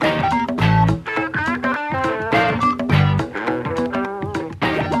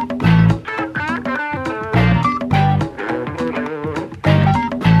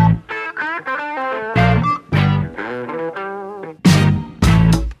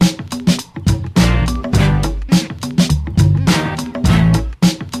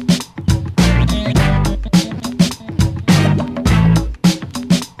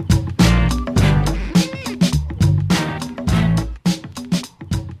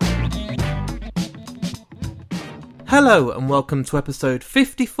Hello and welcome to episode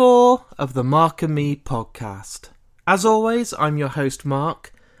 54 of the Mark and Me podcast. As always, I'm your host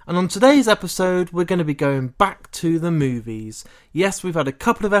Mark, and on today's episode we're going to be going back to the movies. Yes, we've had a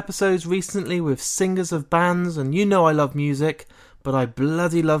couple of episodes recently with singers of bands, and you know I love music, but I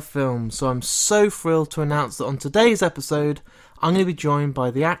bloody love films, so I'm so thrilled to announce that on today's episode I'm going to be joined by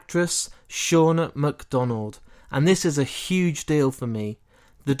the actress Shauna Macdonald, and this is a huge deal for me.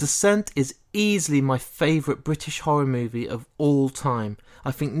 The Descent is easily my favourite British horror movie of all time. I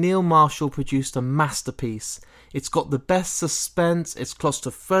think Neil Marshall produced a masterpiece. It's got the best suspense, it's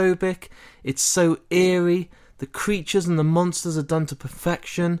claustrophobic, it's so eerie, the creatures and the monsters are done to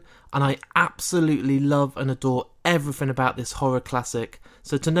perfection, and I absolutely love and adore everything about this horror classic.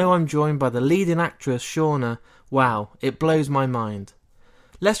 So to know I'm joined by the leading actress, Shauna, wow, it blows my mind.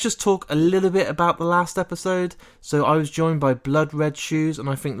 Let's just talk a little bit about the last episode. So I was joined by Blood Red Shoes, and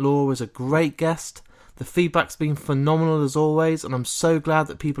I think Laura was a great guest. The feedback's been phenomenal as always, and I'm so glad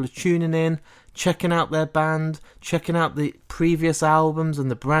that people are tuning in, checking out their band, checking out the previous albums and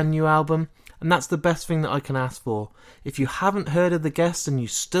the brand new album, and that's the best thing that I can ask for. If you haven't heard of the guests and you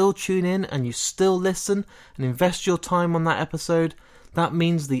still tune in and you still listen and invest your time on that episode, that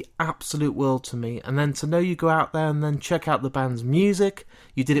means the absolute world to me. And then to know you go out there and then check out the band's music.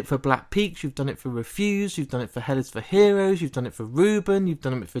 You did it for Black Peaks, you've done it for Refused, you've done it for Hell is for Heroes, you've done it for Ruben, you've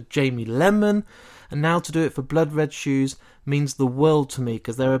done it for Jamie Lemon, and now to do it for Blood Red Shoes means the world to me,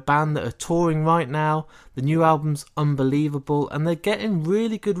 because they're a band that are touring right now. The new album's unbelievable and they're getting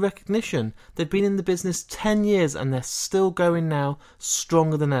really good recognition. They've been in the business 10 years and they're still going now,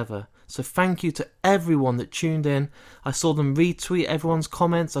 stronger than ever. So thank you to everyone that tuned in. I saw them retweet everyone's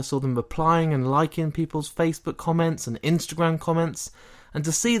comments. I saw them replying and liking people's Facebook comments and Instagram comments. And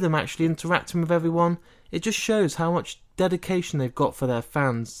to see them actually interacting with everyone, it just shows how much dedication they've got for their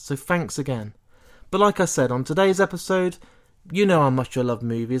fans. So thanks again. But like I said, on today's episode, you know how much I love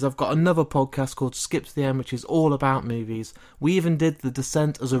movies. I've got another podcast called Skip to the End, which is all about movies. We even did The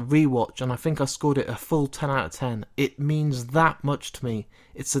Descent as a rewatch, and I think I scored it a full 10 out of 10. It means that much to me.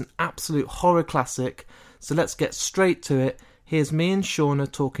 It's an absolute horror classic, so let's get straight to it. Here's me and Shauna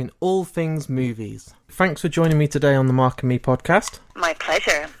talking all things movies. Thanks for joining me today on the Mark and Me podcast. My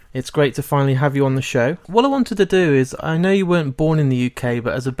pleasure. It's great to finally have you on the show. What I wanted to do is, I know you weren't born in the UK,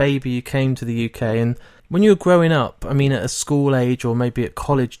 but as a baby you came to the UK, and when you were growing up, I mean at a school age or maybe at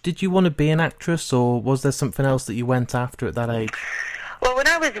college, did you want to be an actress, or was there something else that you went after at that age? Well, when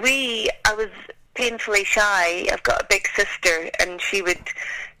I was wee, I was painfully shy. I've got a big sister, and she would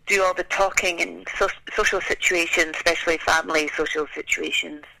do all the talking in social situations, especially family social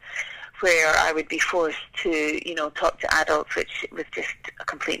situations, where I would be forced to, talk to adults, which was just a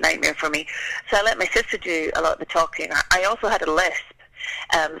complete nightmare for me. So I let my sister do a lot of the talking. I also had a lisp,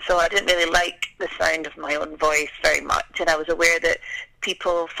 so I didn't really like the sound of my own voice very much, and I was aware that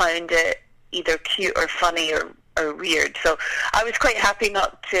people found it either cute or funny or weird. So I was quite happy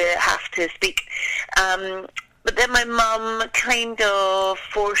not to have to speak. But then my mum kind of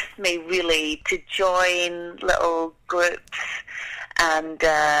forced me really to join little groups and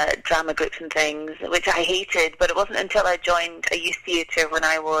drama groups and things, which I hated. But it wasn't until I joined a youth theatre when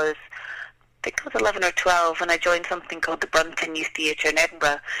I think I was 11 or 12, and I joined something called the Brunton Youth Theatre in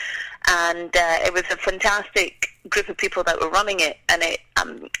Edinburgh. And it was a fantastic group of people that were running it, and it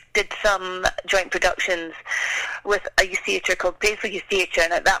did some joint productions with a youth theatre called Paisley Youth Theatre,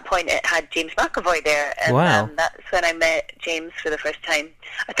 and at that point it had James McAvoy there, and wow. That's when I met James for the first time.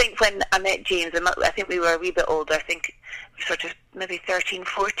 I think when I met James, I think we were a wee bit older. I think sort of maybe 13,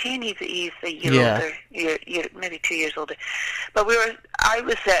 14. He's a year older, maybe 2 years older. But I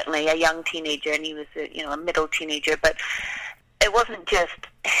was certainly a young teenager, and he was a middle teenager. But it wasn't just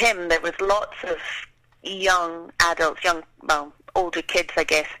him. There was lots of young adults, older kids, I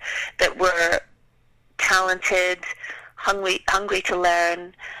guess, that were talented, hungry to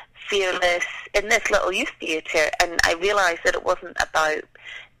learn, fearless in this little youth theatre. And I realised that it wasn't about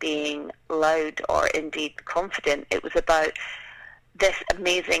being loud or indeed confident. It was about this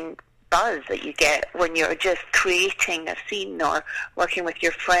amazing buzz that you get when you're just creating a scene or working with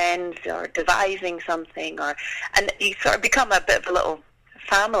your friends or devising something, and you sort of become a bit of a little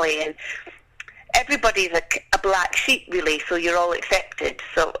family, and everybody's a black sheep really, so you're all accepted.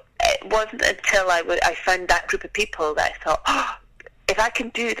 So it wasn't until I found that group of people that I thought, if I can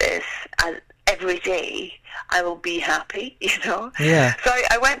do this every day, I will be happy, Yeah. So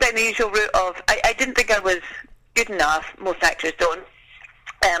I went down the usual route of, I didn't think I was good enough. Most actors don't.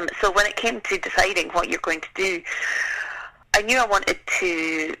 So when it came to deciding what you're going to do, I knew I wanted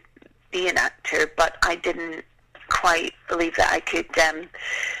to be an actor, but I didn't quite believe that I could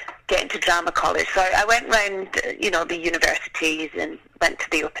get into drama college. So I went round, the universities and went to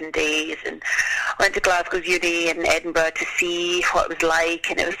the open days and went to Glasgow's uni and Edinburgh to see what it was like.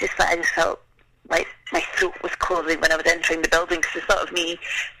 And it was just like I just felt like my throat was closing when I was entering the building, because the thought of me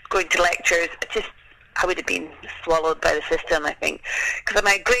going to lectures, I would have been swallowed by the system, I think, because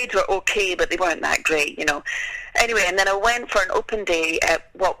my grades were okay, but they weren't that great, Anyway, and then I went for an open day at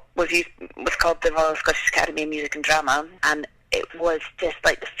what was called the Royal Scottish Academy of Music and Drama, and it was just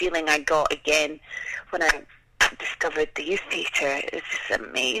like the feeling I got again when I discovered the youth theatre. It was just an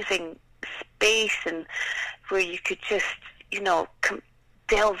amazing space, and where you could just,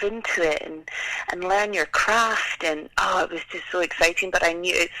 delve into it and learn your craft, and it was just so exciting. But I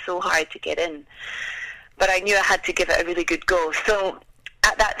knew it's so hard to get in. But I knew I had to give it a really good go. So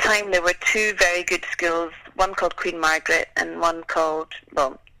at that time there were two very good schools, one called Queen Margaret and one called,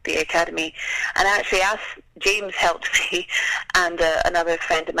 the Academy. And I actually asked, James helped me, and another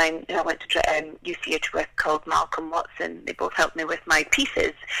friend of mine who I went to youth theatre with called Malcolm Watson. They both helped me with my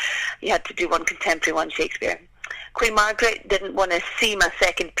pieces. You had to do one contemporary, one Shakespeare. Queen Margaret didn't want to see my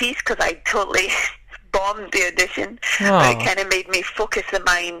second piece because I totally bombed the audition. But it kind of made me focus the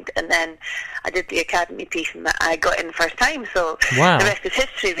mind, and then I did the Academy piece and I got in the first time. So the rest is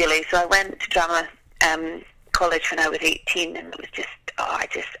history, really. So I went to drama college when I was 18, and it was just, I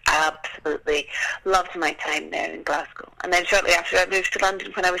just absolutely loved my time there in Glasgow. And then shortly after I moved to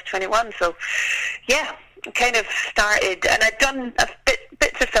London when I was 21. So yeah, I kind of started, and I'd done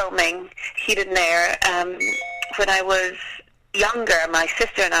bits of filming here and there. When I was younger, my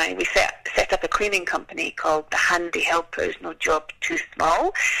sister and I, we set up a cleaning company called the Handy Helpers, no job too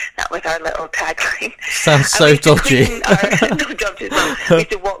small. That was our little tagline. Sounds so dodgy. No job too small. We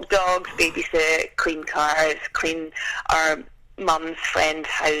used to walk dogs, babysit, clean cars, clean our mum's friends'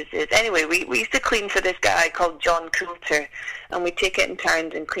 houses. Anyway, we used to clean for this guy called John Coulter, and we'd take it in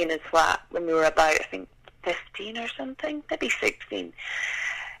turns and clean his flat when we were about, I think, 15 or something, maybe 16.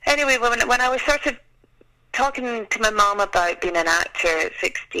 Anyway, when I was sort of talking to my mum about being an actor at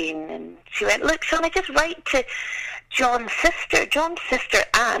 16, and she went, "Look, son, I just write to John's sister. John's sister,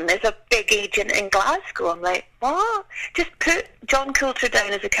 Anne, is a big agent in Glasgow." I'm like, "What? Just put John Coulter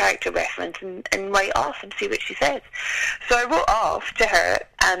down as a character reference and write off and see what she says." So I wrote off to her,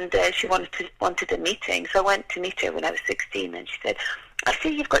 and she wanted a meeting. So I went to meet her when I was 16, and she said, "I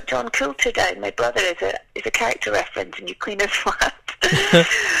see you've got John Coulter down. My brother is a character reference, and you clean his flat."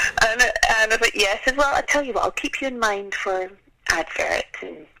 and I was like, "Yes." I said, "Well, I tell you what, I'll keep you in mind for adverts."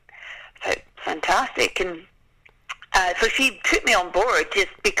 And so fantastic. And so she took me on board just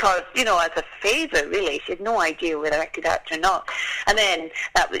because, as a favour, really. She had no idea whether I could act or not. And then,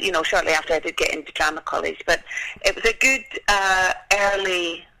 shortly after I did get into drama college. But it was a good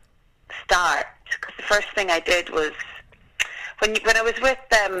early start, because the first thing I did was, when I was with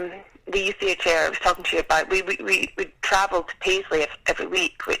the youth theatre I was talking to you about, we travelled to Paisley every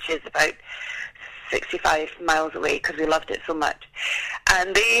week, which is about 65 miles away, because we loved it so much.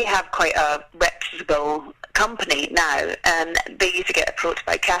 And they have quite a reputable company now, and they used to get approached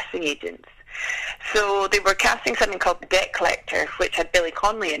by casting agents. So they were casting something called The Debt Collector, which had Billy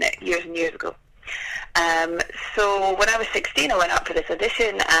Connolly in it years and years ago. So when I was 16, I went up for this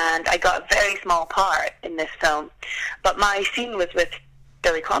audition, and I got a very small part in this film. But my scene was with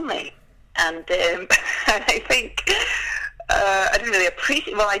Billy Connolly, and I think I didn't really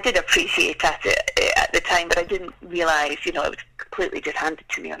appreciate. Well, I did appreciate it at the time, but I didn't realise, it was completely just handed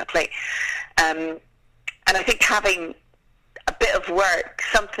to me on a plate. And I think having a bit of work,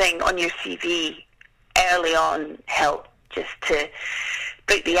 something on your CV early on, helped just to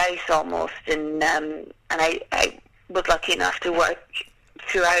break the ice almost. And I was lucky enough to work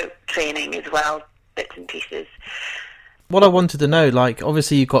throughout training as well, bits and pieces. What I wanted to know,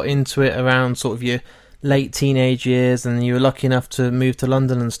 obviously you got into it around sort of your late teenage years, and you were lucky enough to move to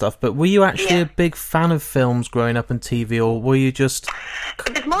London and stuff, but were you actually a big fan of films growing up and TV, or were you just...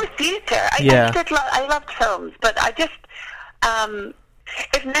 It was more theatre. I loved films, but I just...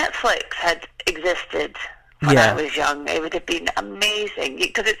 if Netflix had existed when I was young, it would have been amazing,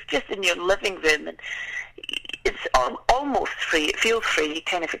 because it's just in your living room, and it's almost free. It feels free. You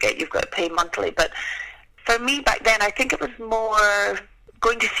kind of forget you've got to pay monthly, but for me back then, I think it was more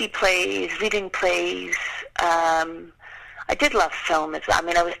going to see plays, reading plays. I did love film as well. I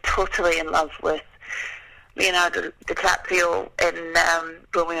mean, I was totally in love with Leonardo DiCaprio in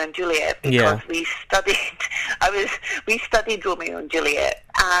Romeo and Juliet, because we studied Romeo and Juliet,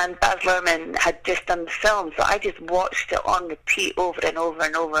 and Baz Luhrmann had just done the film, so I just watched it on repeat over and over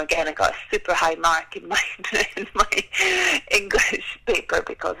and over again. I got a super high mark in my English paper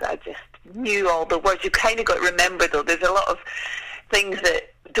because I just knew all the words. You kind of got to remember, though. There's a lot of things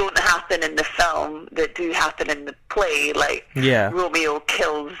that don't happen in the film that do happen in the play, like Romeo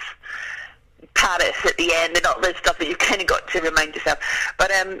kills Paris at the end and all this stuff that you've kind of got to remind yourself.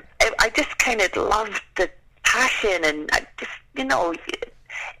 But I just kind of loved the passion, and I just,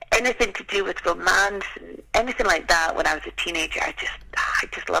 anything to do with romance and anything like that when I was a teenager, I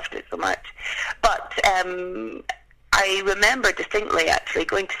just loved it so much. But I remember distinctly actually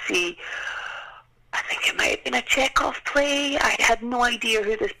going to see, I think it might have been a Chekhov play. I had no idea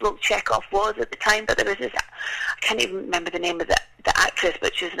who this bloke Chekhov was at the time, but there was this, I can't even remember the name of the actress,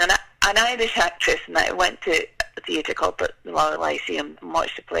 but she was an Irish actress, and I went to a theatre called the Royal Lyceum and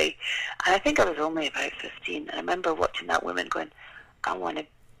watched the play. And I think I was only about 15, and I remember watching that woman going, I want to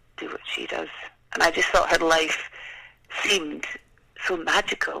do what she does. And I just thought her life seemed so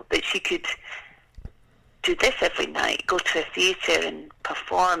magical that she could do this every night, go to a theatre and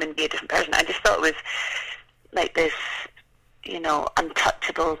perform and be a different person. I just thought it was like this,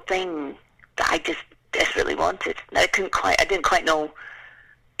 untouchable thing that I just desperately wanted. And I didn't quite know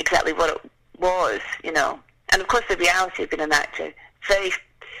exactly what it was, And of course the reality of being an actor, very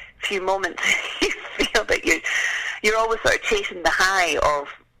few moments you feel that you're always sort of chasing the high of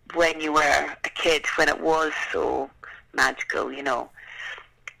when you were a kid, when it was so magical,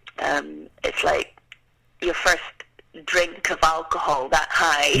 It's like your first drink of alcohol, that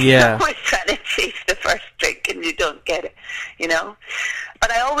high. Yeah. You're always trying to chase the first drink and you don't get it,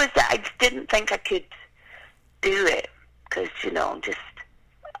 But I just didn't think I could do it because, just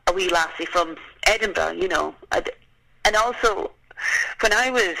a wee lassie from Edinburgh, And also, when I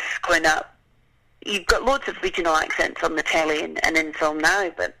was growing up, you've got loads of regional accents on the telly and in film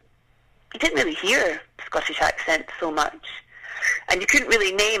now, but you didn't really hear Scottish accents so much. And you couldn't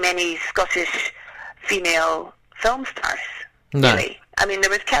really name any Scottish female film stars, really. I mean, there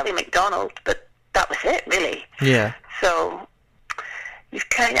was Kelly MacDonald, but that was it, really. Yeah. So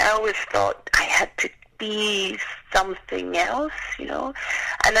I always thought I had to be something else,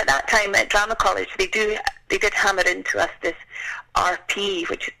 And at that time at drama college, they did hammer into us this RP,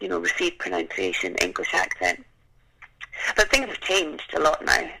 which received pronunciation, English accent. But things have changed a lot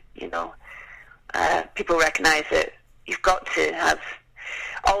now, People recognise that you've got to have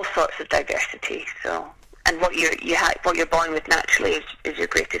all sorts of diversity. So, and what you're born with naturally is your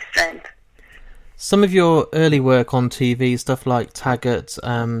greatest strength. Some of your early work on TV, stuff like Taggart,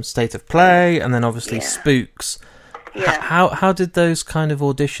 State of Play, and then obviously Spooks. Yeah. How did those kind of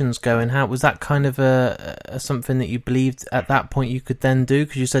auditions go, and how was that kind of a something that you believed at that point you could then do?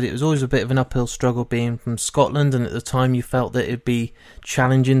 Because you said it was always a bit of an uphill struggle being from Scotland, and at the time you felt that it'd be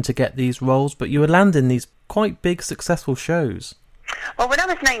challenging to get these roles, but you were landing these quite big, successful shows. Well, when I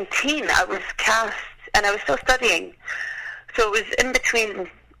was 19, I was cast, and I was still studying, so it was in between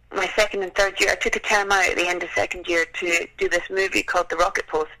my second and third year. I took a term out at the end of second year to do this movie called The Rocket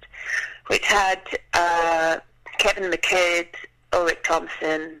Post, which had Kevin McKidd, Ulrich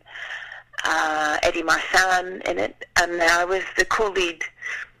Thompson, Eddie Marsan in it, and I was the co-lead,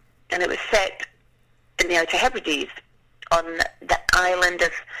 and it was set in the Outer Hebrides on the island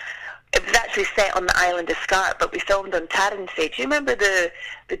of, it was actually set on the island of Scarp, but we filmed on Tarrantay. Do you remember the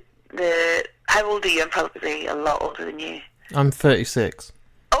how old are you? I'm probably a lot older than you. I'm 36.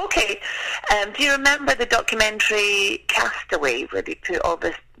 Okay. Do you remember the documentary Castaway, where they put all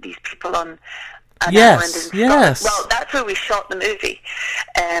these people on an island in Scotland? Yes. Well, that's where we shot the movie.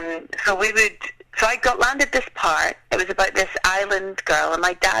 So I landed this part. It was about this island girl, and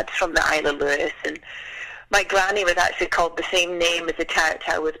my dad's from the Isle of Lewis, and my granny was actually called the same name as the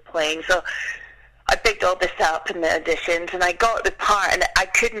character I was playing. So I picked all this up in the auditions, and I got the part, and I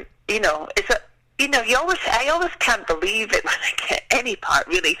couldn't, I always can't believe it when I get any part,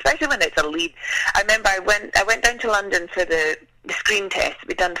 really, especially when it's a lead. I remember I went down to London for the screen test.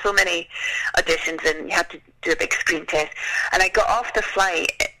 We'd done so many auditions, and you had to do a big screen test. And I got off the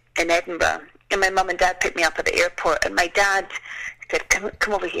flight in Edinburgh, and my mum and dad picked me up at the airport, and my dad said,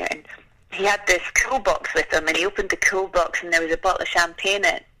 come over here. And he had this cool box with him, and he opened the cool box, and there was a bottle of champagne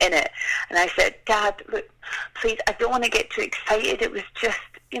in it. And I said, Dad, look, please, I don't want to get too excited. It was just,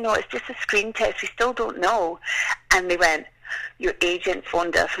 it's just a screen test. We still don't know. And they went, your agent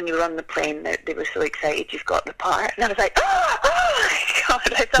phoned us when you were on the plane. They were so excited you've got the part. And I was like, oh my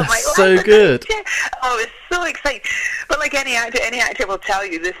God. I thought, that's so good. I was so excited. But like any actor will tell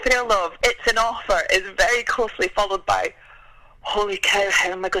you, the thrill of it's an offer is very closely followed by, holy cow, how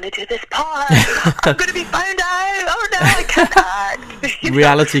am I going to do this part? I'm going to be found out. Oh no, I can't act.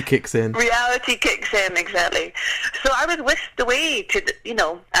 Reality kicks in. Reality kicks in, exactly. So I was whisked away to,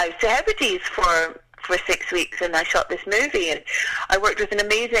 out to Hebrides for 6 weeks, and I shot this movie, and I worked with an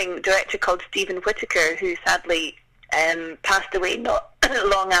amazing director called Stephen Whittaker, who sadly passed away not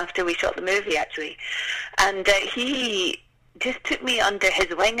long after we shot the movie, actually. And he just took me under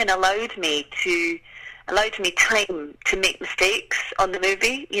his wing and allowed me time to make mistakes on the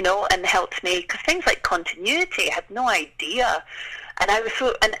movie, and helped me, because things like continuity, I had no idea. And I was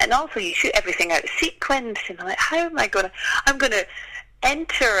and also you shoot everything out of sequence, and I'm like, how am I'm going to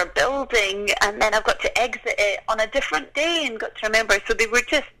enter a building and then I've got to exit it on a different day and got to remember. So they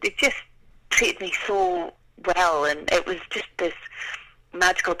just treated me so well, and it was just this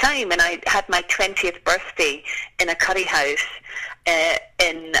magical time. And I had my 20th birthday in a curry house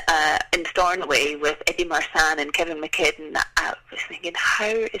in Stornoway with Eddie Marsan and Kevin McKidd, and I was thinking, how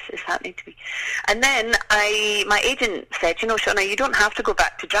is this happening to me? And then my agent said, Shauna, you don't have to go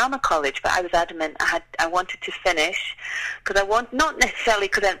back to drama college, but I was adamant I wanted to finish, because not necessarily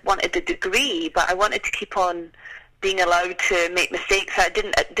because I wanted the degree, but I wanted to keep on being allowed to make mistakes. I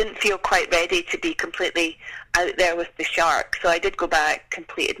didn't feel quite ready to be completely out there with the shark. So I did go back,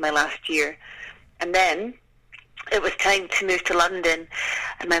 completed my last year, and then it was time to move to London.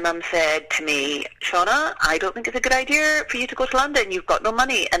 And my mum said to me, Shauna, I don't think it's a good idea for you to go to London. You've got no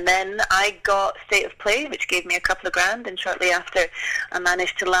money. And then I got State of Play, which gave me a couple of grand, and shortly after I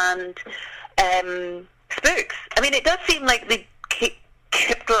managed to land Spooks. I mean, it does seem like they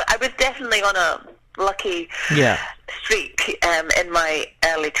I was definitely on a lucky streak in my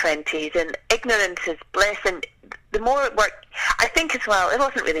early 20s, and ignorance is bliss. And the more it worked, I think as well, it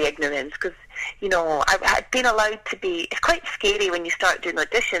wasn't really ignorance, because I'd been allowed to be. It's quite scary when you start doing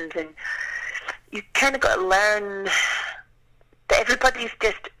auditions, and you kind of got to learn that everybody's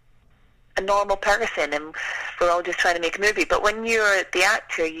just a normal person, and we're all just trying to make a movie. But when you're the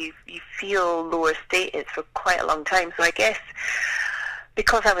actor, you feel lower status for quite a long time. So I guess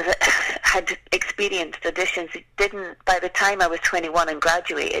because I had experienced auditions, it didn't. By the time I was 21 and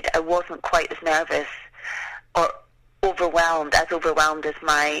graduated, I wasn't quite as nervous or overwhelmed as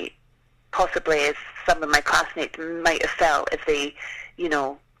possibly as some of my classmates might have felt if they,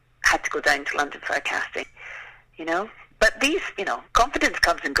 had to go down to London for a casting, But these, confidence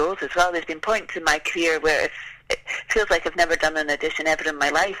comes and goes as well. There's been points in my career where it feels like I've never done an audition ever in my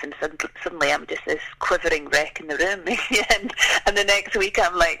life, and suddenly I'm just this quivering wreck in the room, and the next week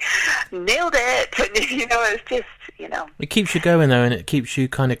I'm like, nailed it, and it's just, It keeps you going though, and it keeps you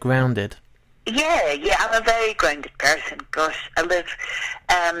kind of grounded. Yeah, I'm a very grounded person. Gosh, I've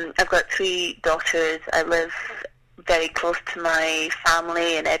got 3 daughters. I live very close to my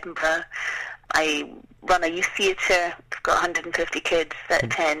family in Edinburgh. I run a youth theatre. I've got 150 kids that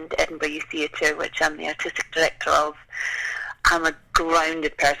attend Edinburgh Youth Theatre, which I'm the artistic director of. I'm a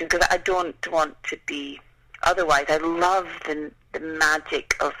grounded person because I don't want to be otherwise. I love the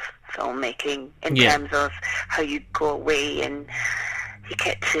magic of filmmaking in terms of how you go away and you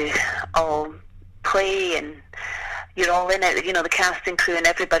get to all play, and you're all in it, the cast and crew and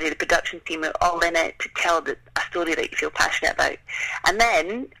everybody, the production team are all in it to tell a story that you feel passionate about. And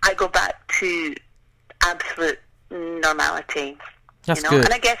then I go back to absolute normality. That's good.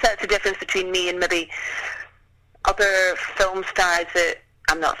 And I guess that's the difference between me and maybe other film stars that,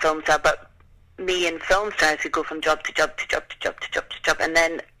 I'm not a film star, but me and film stars who go from job to job to job to job to job to job, and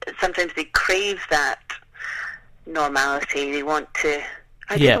then sometimes they crave that normality. They want to,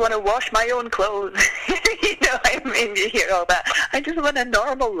 I just want to wash my own clothes. You hear all that. I just want a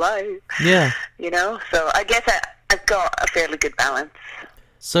normal life. Yeah. So I guess I've got a fairly good balance.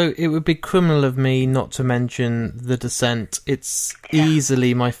 So it would be criminal of me not to mention The Descent. It's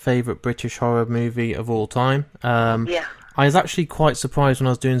easily my favourite British horror movie of all time. I was actually quite surprised when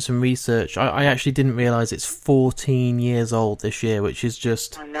I was doing some research. I actually didn't realise it's 14 years old this year, which is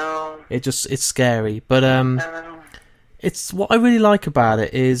just... I know. It's scary. But it's what I really like about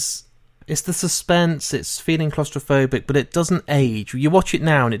it is it's the suspense, it's feeling claustrophobic, but it doesn't age. You watch it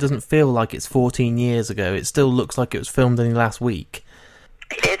now and it doesn't feel like it's 14 years ago. It still looks like it was filmed only last week.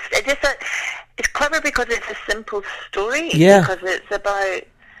 It's clever because it's a simple story. Yeah. Because it's about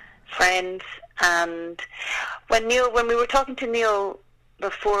friends, and when we were talking to Neil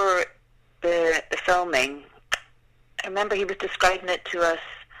before the filming, I remember he was describing it to us.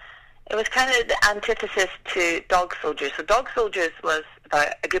 It was kind of the antithesis to Dog Soldiers. So Dog Soldiers was about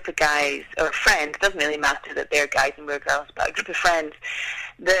a group of guys, or friends, it doesn't really matter that they're guys and we're girls, but a group of friends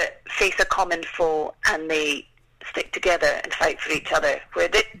that face a common foe and they stick together and fight for each other. Where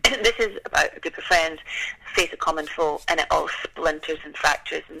this is about a group of friends face a common foe and it all splinters and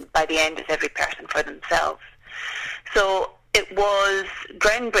fractures, and by the end it's every person for themselves. So it was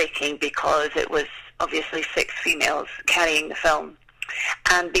groundbreaking because it was obviously 6 females carrying the film.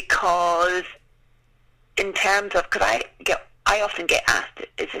 And because in terms of, because I often get asked,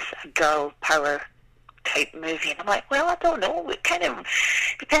 is this a girl power type movie. And I'm like, well, I don't know. It kind of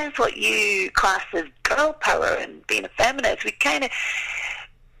depends what you class as girl power and being a feminist. We kind of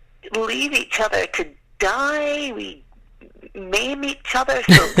leave each other to die. We maim each other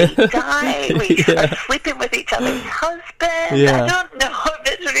so they die. We are sleeping with each other's husbands. I don't know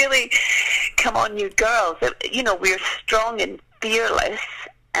if it's really, come on, you girls. You know, we're strong and fearless,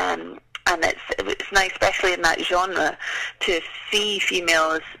 and it's nice, especially in that genre, to see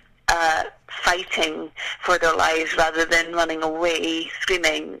females fighting for their lives rather than running away,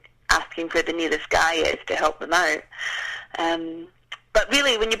 screaming, asking where the nearest guy is to help them out. But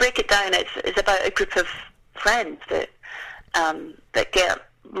really, when you break it down, it's about a group of friends that get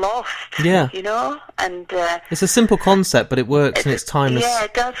lost, you know? And it's a simple concept, but it works and it's timeless. Yeah,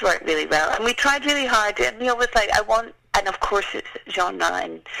 it does work really well. And we tried really hard, and we always like, and of course it's genre,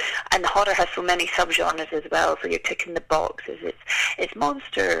 and horror has so many subgenres as well, so you're ticking the boxes. It's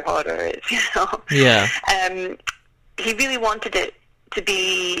monster horror, it's, you know. Yeah. He really wanted it to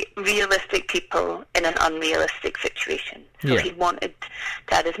be realistic people in an unrealistic situation. So he wanted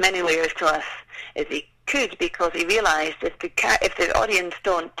to add as many layers to us as he could, because he realised if the audience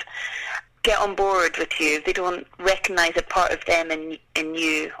don't get on board with you, if they don't recognise a part of them in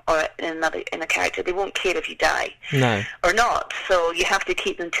you or in a character, they won't care if you die or not. So you have to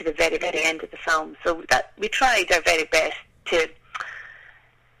keep them to the very, very end of the film. So that we tried our very best to.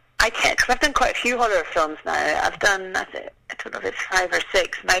 Because I've done quite a few horror films now. I've done, I don't know if it's 5 or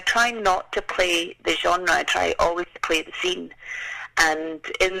 6, and I try not to play the genre. I try always to play the scene. And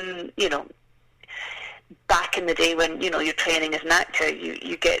back in the day when, you're training as an actor,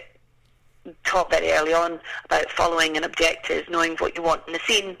 you get taught very early on about following an objective, knowing what you want in the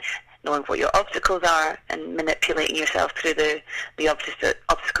scene, knowing what your obstacles are, and manipulating yourself through the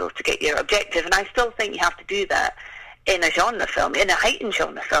obstacles to get your objective. And I still think you have to do that in a genre film, in a heightened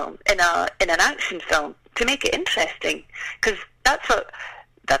genre film, in an action film, to make it interesting, because that's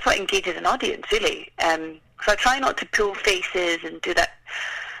what engages an audience, really. So I try not to pull faces and do that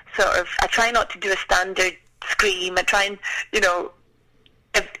sort of. I try not to do a standard scream. I try and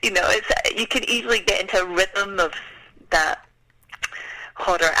you can easily get into a rhythm of that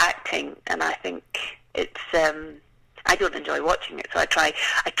horror acting, and I think it's. I don't enjoy watching it, so I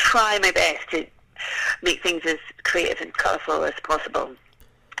try my best to make things as creative and colourful as possible.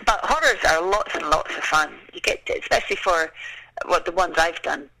 But horrors are lots and lots of fun. You get to, especially for the ones I've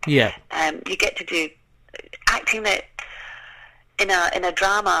done. Yeah. You get to do acting that in a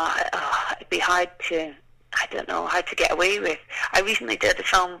drama. It'd be hard to. I don't know how to get away with. I recently did a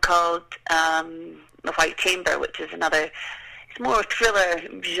film called The White Chamber, which is another. It's more thriller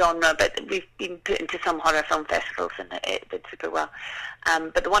genre, but we've been put into some horror film festivals and it did super well.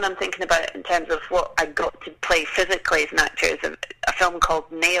 But the one I'm thinking about in terms of what I got to play physically as an actor is a film called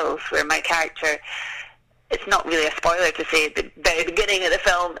Nails, where my character, it's not really a spoiler to say at the very beginning of the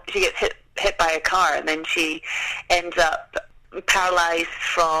film, she gets hit by a car, and then she ends up paralysed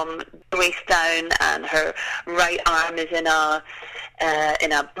from the waist down, and her right arm is in a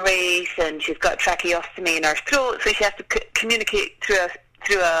brace, and she's got tracheostomy in her throat, so she has to communicate through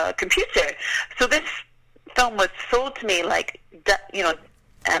a computer. So this film was sold to me like The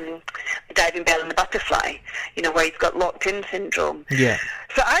Diving Bell and the Butterfly, where he's got locked-in syndrome. Yeah.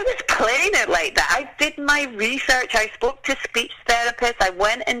 So I was playing it like that. I did my research. I spoke to speech therapists. I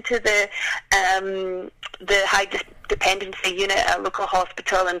went into the high dependency unit at a local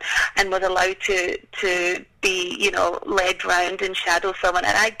hospital and was allowed to be, led round and shadow someone.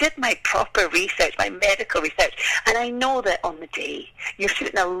 And I did my proper research, my medical research. And I know that on the day you're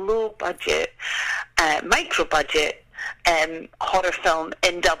shooting a low-budget, micro-budget horror film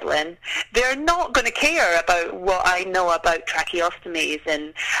in Dublin, they're not going to care about what I know about tracheostomies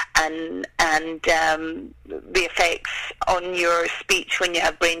and the effects on your speech when you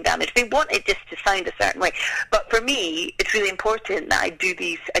have brain damage. They want it just to sound a certain way. But for me, it's really important that I do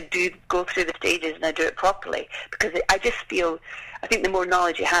go through the stages and I do it properly, because I just feel, I think the more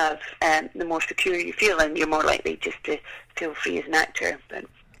knowledge you have, the more secure you feel, and you're more likely just to feel free as an actor. But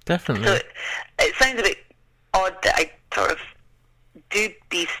definitely. So it sounds a bit odd that I sort of do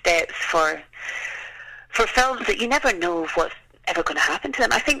these steps for films that you never know what's ever going to happen to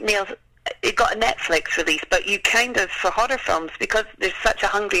them. I think Nails, it got a Netflix release, but you kind of, for horror films, because there's such a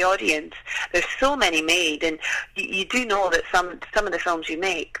hungry audience, there's so many made, and you do know that some of the films you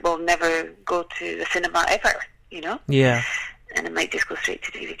make will never go to the cinema ever, Yeah. And it might just go straight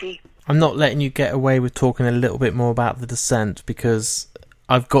to DVD. I'm not letting you get away with talking a little bit more about The Descent, because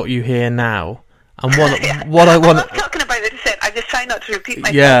I've got you here now. And what I want. I love talking about The Descent. I'm just trying not to repeat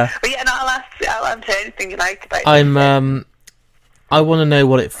myself. Yeah. But I'll answer anything you like about it. I want to know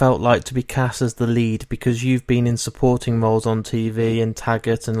what it felt like to be cast as the lead, because you've been in supporting roles on TV and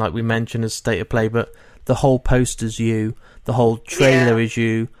Taggart, and like we mentioned as State of Play, but the whole poster's you, the whole trailer is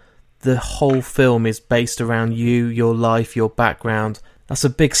you, the whole film is based around you, your life, your background. That's a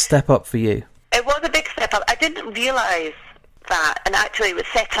big step up for you. It was a big step up. I didn't realise that, and actually it was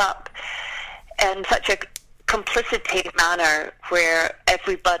set up in such a complicity manner where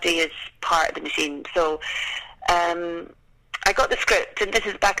everybody is part of the machine. So I got the script, and this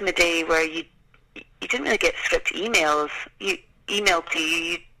is back in the day where you didn't really get script emails. You emailed to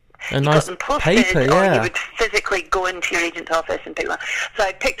you. A you nice got them posted, paper, or yeah. you would physically go into your agent's office and pick one. So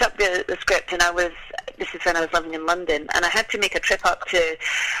I picked up the script, and this is when I was living in London, and I had to make a trip up to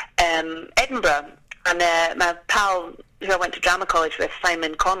Edinburgh, and my pal who I went to drama college with,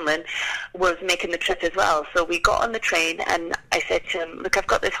 Simon Conlon, was making the trip as well. So we got on the train, and I said to him, look, I've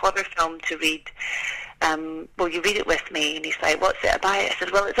got this horror film to read. Will you read it with me? And he's like, what's it about? I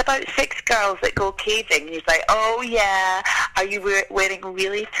said, well, it's about 6 girls that go caving. And he's like, oh yeah, are you wearing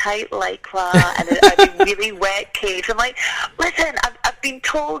really tight lycra, and are they really wet caves? I'm like, listen, I've been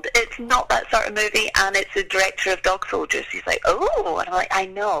told it's not that sort of movie, and it's the director of Dog Soldiers. He's like, oh, and I'm like, I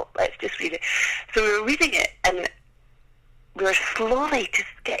know, let's just read it. So we were reading it, and we were slowly just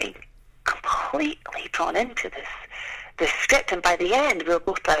getting completely drawn into this script, and by the end we were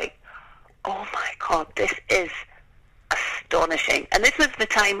both like, oh my God, this is astonishing. And this was the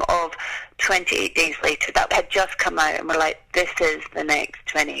time of 28 Days Later. That had just come out, and we're like, this is the next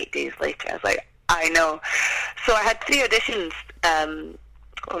 28 Days Later. I was like, I know. So I had 3 auditions,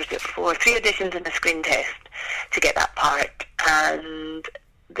 or was it 4? 3 auditions and a screen test to get that part. And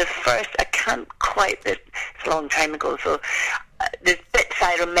the first, I can't quite, it's a long time ago, so there's bits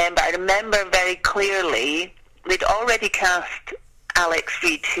I remember very clearly. They'd already cast Alex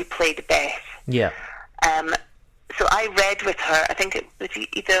Reid, who played Beth. Yeah. So I read with her, I think it was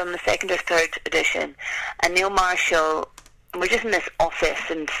either on the 2nd or 3rd edition, and Neil Marshall, we're just in this office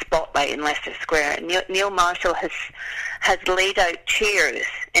in Spotlight in Leicester Square, and Neil Marshall has laid out chairs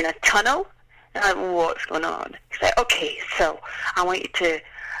in a tunnel, and I'm like, what's going on? He's like, okay, so I want you to,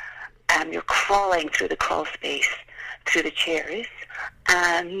 you're crawling through the crawl space, through the chairs,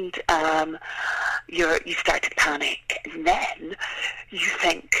 and you start to panic, and then you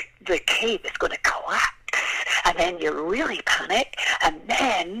think the cave is going to collapse, and then you really panic, and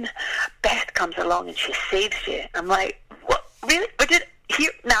then Beth comes along and she saves you. I'm like, what? Really? We did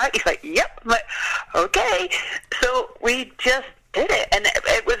here now? He's like, yep. I'm like, okay. So we just did it, and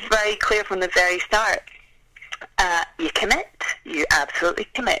it was very clear from the very start. You commit. You absolutely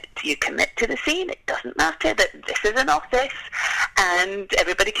commit. You commit to the scene. It doesn't matter that this is an office and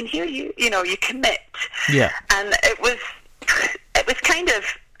everybody can hear you. You know, you commit. Yeah. And it was kind of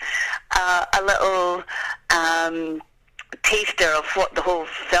a little taster of what the whole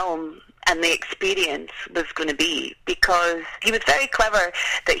film and the experience was going to be, because he was very clever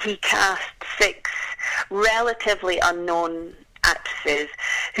that he cast 6 relatively unknown actresses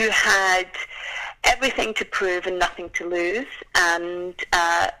who had everything to prove and nothing to lose, and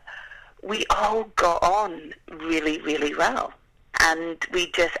we all got on really, really well, and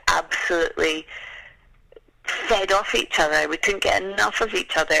we just absolutely fed off each other. We couldn't get enough of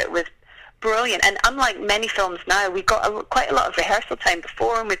each other. It was brilliant. And unlike many films now, we got quite a lot of rehearsal time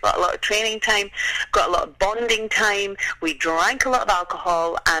before, and we've got a lot of training time, got a lot of bonding time. We drank a lot of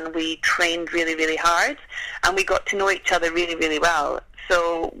alcohol, and we trained really, really hard, and we got to know each other really, really well.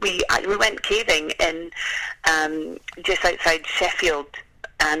 So we went caving in just outside Sheffield,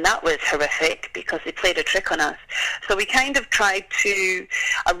 and that was horrific because they played a trick on us. So we kind of tried to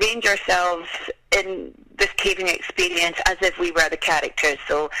arrange ourselves in this caving experience as if we were the characters.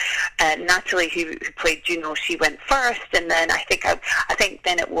 So Natalie, who played Juno, she went first, and then I think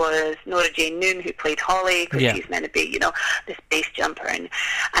then it was Nora Jane Noon who played Holly, because she's meant to be, you know, this base jumper, and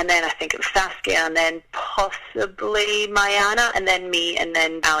then I think it was Saskia, and then possibly Mayana, and then me, and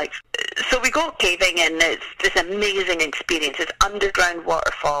then Alex. So we go caving, and it's this amazing experience. It's underground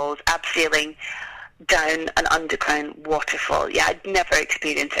waterfalls, abseiling down an underground waterfall. Yeah, I'd never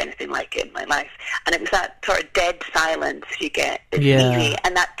experienced anything like it in my life. And it was that sort of dead silence you get. It's easy.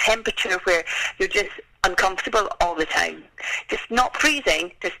 And that temperature where you're just uncomfortable all the time. Just not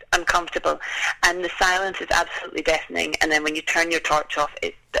freezing, just uncomfortable. And the silence is absolutely deafening. And then when you turn your torch off,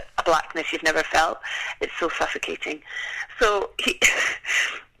 it's a blackness you've never felt. It's so suffocating. So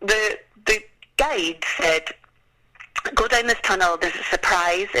the guide said, go down this tunnel, there's a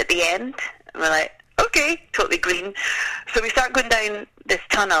surprise at the end. And we're like, okay, totally green. So we start going down this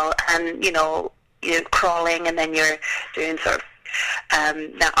tunnel, and you're crawling, and then you're doing sort of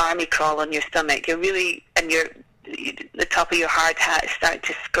that army crawl on your stomach. You're really, and you're the top of your hard hat is starting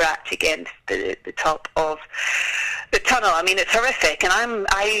to scratch against the top of the tunnel. I mean, it's horrific, and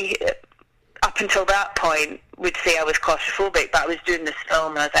I up until that point would say I was claustrophobic, but I was doing this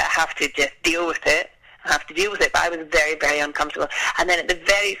film and I was like, I have to just deal with it. But I was very, very uncomfortable. And then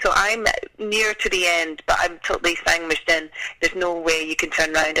so I'm near to the end, but I'm totally sandwiched in. There's no way you can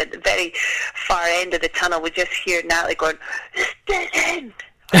turn around. At the very far end of the tunnel, we just hear Natalie going, "It's dead end."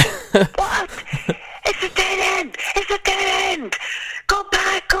 What? It's a dead end. It's a dead end. Go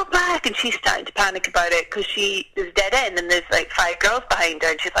back, go back. And she's starting to panic about it because there's dead end and there's like 5 girls behind her,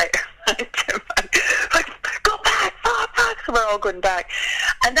 and she's like, go back, fall back. So we're all going back.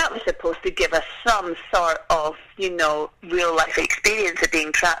 And that was supposed to give us some sort of, real life experience of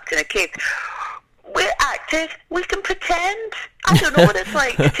being trapped in a cave. We're actors. We can pretend. I don't know what it's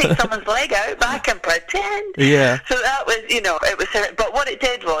like to take someone's leg out, but I can pretend. Yeah. So that was, it was. But what it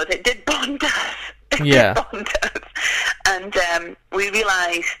did was, it did bond us. Yeah. Bond us. And we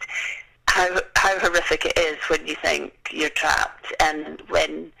realised how horrific it is when you think you're trapped, and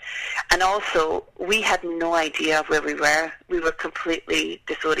also we had no idea of where we were. We were completely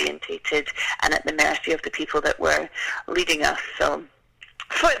disorientated and at the mercy of the people that were leading us. So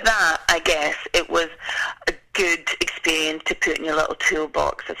for that, I guess it was a good experience to put in your little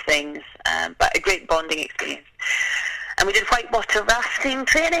toolbox of things, but a great bonding experience. And we did whitewater rafting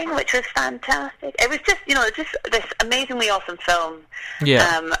training, which was fantastic. It was just, just this amazingly awesome film.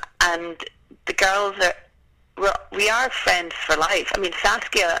 Yeah. And the girls we are friends for life. I mean,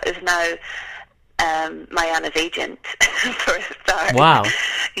 Saskia is now Mayanna's agent for a start. Wow.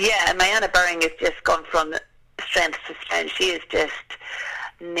 Yeah, and Mayanna Burring has just gone from strength to strength. She is just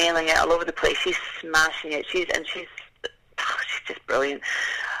nailing it all over the place. She's smashing it. She's just brilliant.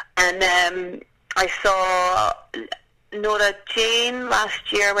 And I saw Nora Jane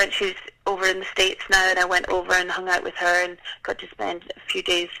last year when she's over in the States now, and I went over and hung out with her and got to spend a few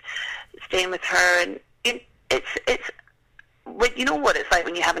days staying with her. And it's you know what it's like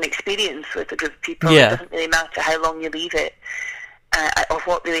when you have an experience with a group of people. Yeah. It doesn't really matter how long you leave it, or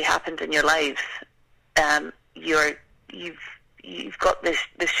what really happened in your lives. You've got this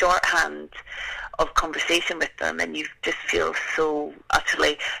shorthand of conversation with them, and you just feel so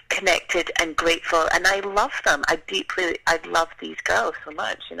utterly connected and grateful. And I love them. I love these girls so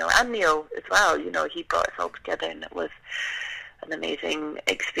much, and Neil as well. He brought us all together, and it was an amazing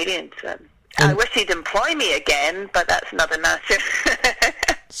experience. I wish he'd employ me again, but that's another matter.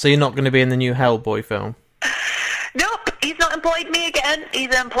 So you're not going to be in the new Hellboy film? Nope, he's not employed me again.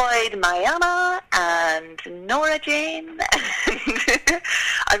 He's employed Mayanna and Nora Jane.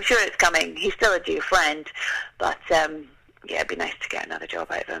 I'm sure it's coming. He's still a dear friend, but it'd be nice to get another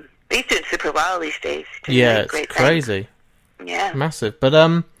job out of him. But he's doing super well these days. Yeah, it's crazy. Things. Yeah, massive.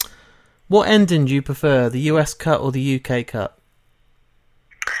 But what ending do you prefer, the US cut or the UK cut?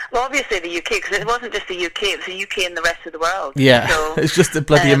 Well, obviously the UK, because it wasn't just the UK; it was the UK and the rest of the world. Yeah, so, it's just the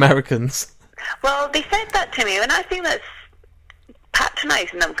bloody Americans. Well, they said that to me, and I think that's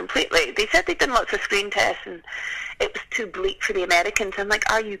patronising them completely. They said they'd done lots of screen tests, and it was too bleak for the Americans. I'm like,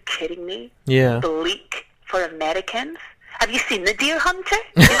 are you kidding me? Yeah. Bleak for Americans? Have you seen The Deer Hunter?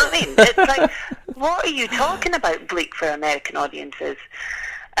 You know what I mean? It's like, what are you talking about, bleak for American audiences?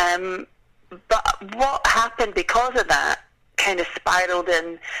 But what happened because of that kind of spiraled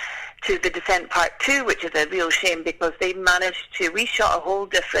in to The Descent Part 2, which is a real shame, because they managed to, we shot a whole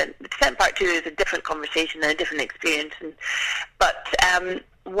different, The Descent Part 2 is a different conversation and a different experience, but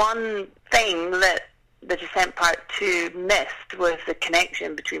one thing that The Descent Part 2 missed was the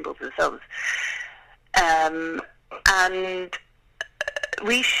connection between both of the films. And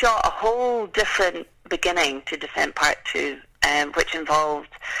we shot a whole different beginning to Descent Part 2, which involved,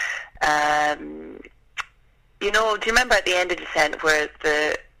 do you remember at the end of Descent where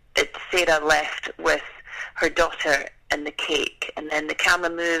Sarah left with her daughter and the cake, and then the camera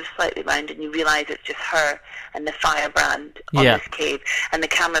moves slightly round and you realise it's just her and the firebrand on this cave, and the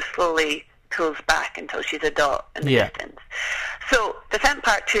camera slowly pulls back until she's a dot in the distance. So Descent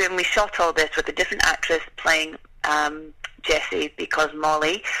Part 2, and we shot all this with a different actress playing Jessie because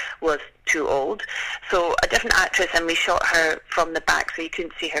Molly was too old. So a different actress, and we shot her from the back so you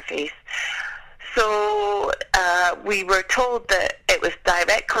couldn't see her face. So we were told that it was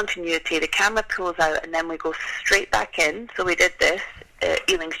direct continuity. The camera pulls out and then we go straight back in. So we did this at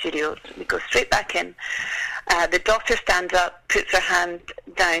Ealing Studios. We go straight back in. The daughter stands up, puts her hand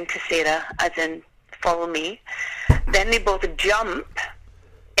down to Sarah, as in, follow me. Then they both jump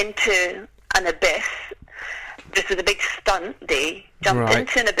into an abyss. This was a big stunt. They jumped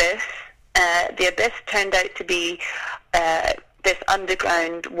into an abyss. The abyss turned out to be this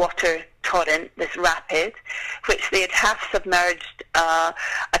underground water torrent, this rapid, which they had half submerged a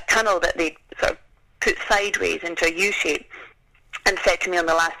tunnel that they sort of put sideways into a U shape, and said to me on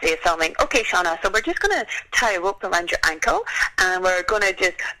the last day of filming, okay, Shauna, so we're just going to tie a rope around your ankle, and we're going to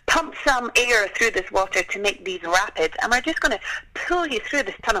just pump some air through this water to make these rapids, and we're just going to pull you through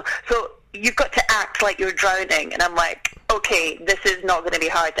this tunnel. So you've got to act like you're drowning. And I'm like, okay, this is not going to be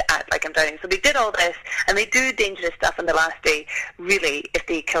hard to act like I'm drowning. So they did all this, and they do dangerous stuff on the last day. Really, if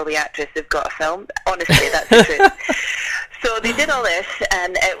they kill the actress, they've got a film. Honestly, that's the truth. So they did all this,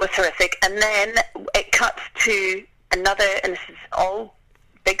 and it was horrific. And then it cuts to another, and this is all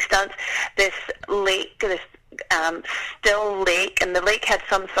big stunts, this lake, this still lake, and the lake had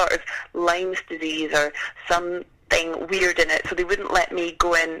some sort of Lyme's disease or something weird in it, so they wouldn't let me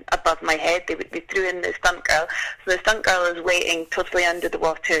go in above my head. They threw in the stunt girl, so the stunt girl is waiting totally under the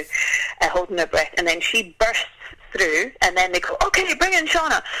water, holding her breath, and then she bursts through, and then they go, okay, bring in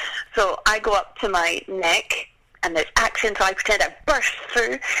Shauna. So I go up to my neck, and there's action, so I pretend I burst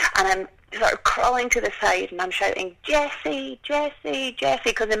through, and I'm sort of crawling to the side, and I'm shouting, Jessie, Jessie, Jessie,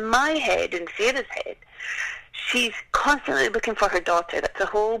 because in my head, in Sarah's head, she's constantly looking for her daughter. That's the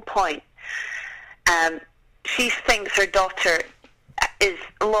whole point. She thinks her daughter is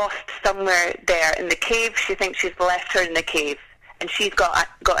lost somewhere there in the cave. She thinks she's left her in the cave, and she's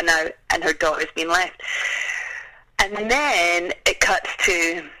gotten out, and her daughter's been left. And then it cuts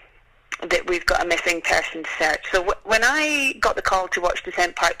to that we've got a missing person search. So when I got the call to watch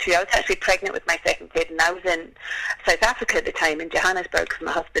Descent Part 2, I was actually pregnant with my second kid, and I was in South Africa at the time, in Johannesburg, because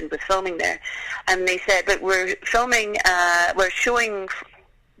my husband was filming there. And they said, look, we're showing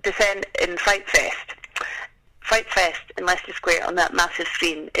Descent in Fright Fest. Fright Fest in Leicester Square on that massive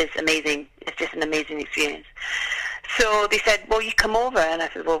screen is amazing. It's just an amazing experience. So they said, well, you come over. And I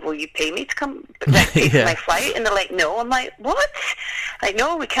said, well, will you pay me to come? Pay for my flight? And they're like, no. I'm like, what? Like,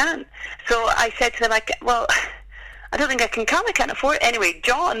 no, we can't. So I said to them, well, I don't think I can come. I can't afford it. Anyway,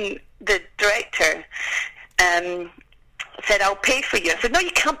 John, the director, said, I'll pay for you. I said, no,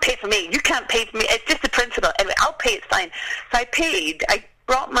 you can't pay for me. You can't pay for me. It's just the principle. Anyway, I'll pay. It's fine. So I paid. I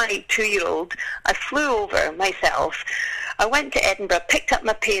brought my 2-year-old. I flew over myself. I went to Edinburgh, picked up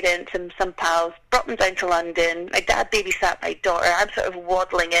my parents and some pals, brought them down to London. My dad babysat my daughter. I'm sort of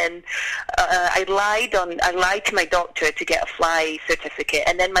waddling in. I lied to my doctor to get a fly certificate,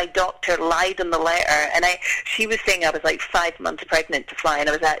 and then my doctor lied on the letter, and she was saying I was like 5 months pregnant to fly, and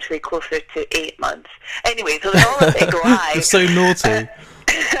I was actually closer to 8 months. Anyway, so there's all a big lie. You're so naughty. And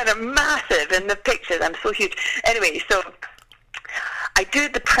I'm massive in the pictures. I'm so huge. Anyway, so I do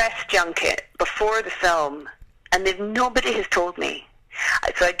the press junket before the film, and nobody has told me.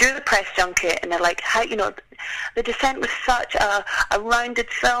 So I do the press junket, and they're like, how, the Descent was such a rounded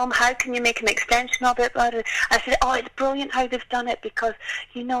film. How can you make an extension of it? I said, oh, it's brilliant how they've done it because,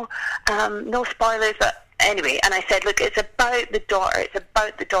 no spoilers. But anyway, and I said, look, it's about the daughter. It's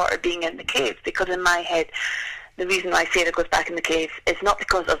about the daughter being in the cave, because in my head, the reason why Sarah goes back in the cave is not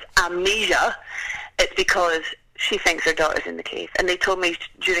because of amnesia. It's because she thinks her daughter's in the cave. And they told me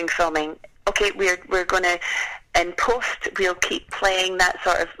during filming, okay, we're going to, in post, we'll keep playing that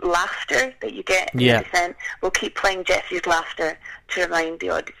sort of laughter that you get in Descent. We'll keep playing Jessie's laughter to remind the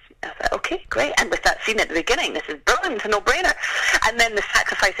audience. I thought, okay, great. And with that scene at the beginning, this is brilliant, it's a no-brainer. And then the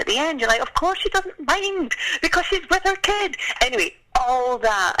sacrifice at the end, you're like, of course she doesn't mind because she's with her kid. Anyway, all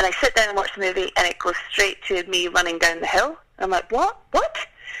that. And I sit down and watch the movie, and it goes straight to me running down the hill. I'm like, what?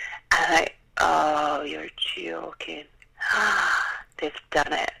 And oh, you're joking. They've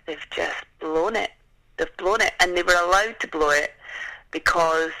done it. They've just blown it. They've blown it. And they were allowed to blow it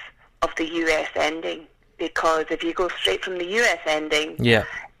because of the US ending. Because if you go straight from the US ending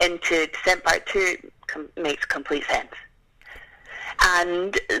into Descent Part 2, makes complete sense.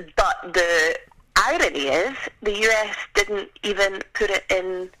 But the irony is, the US didn't even put it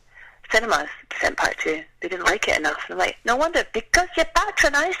in cinemas, Descent Part 2. They didn't like it enough. I'm like, no wonder, because you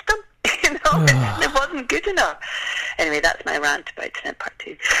patronised them. It wasn't good enough. Anyway, that's my rant about Descent Part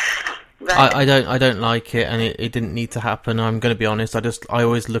 2. Right. I don't like it, and it didn't need to happen. I'm going to be honest. I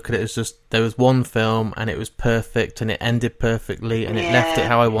always look at it as just there was one film, and it was perfect, and it ended perfectly, and it left it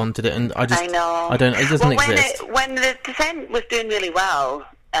how I wanted it. And I know. It doesn't exist. When the Descent was doing really well,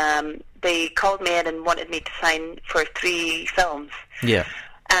 they called me in and wanted me to sign for 3 films. Yeah.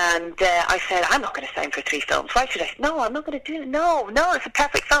 And I said, I'm not going to sign for 3 films. Why should I? No, I'm not going to do it. No, it's a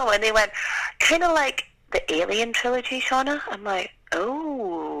perfect film. And they went, kind of like the Alien trilogy, Shauna. I'm like,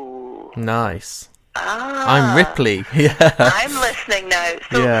 oh. Nice. I'm Ripley. Yeah. I'm listening now.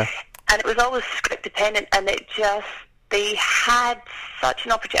 So, and it was always script dependent, and it just they had such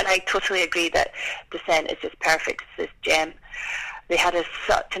an opportunity, and I totally agree that Descent is just perfect. It's this gem. They had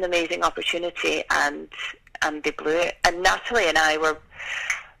such an amazing opportunity, and they blew it. And Natalie and I were,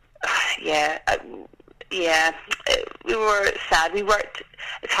 we were sad. We worked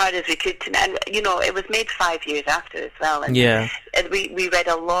as hard as we could and it was made 5 years after as well. And we read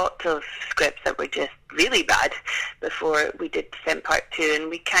a lot of scripts that were just really bad before we did Descent Part 2, and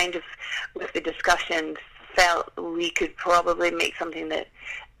we kind of, with the discussions, felt we could probably make something that,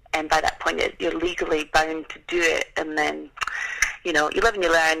 and by that point you're legally bound to do it, and then, you live and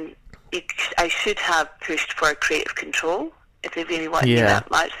you learn. I should have pushed for creative control. If they really wanted me that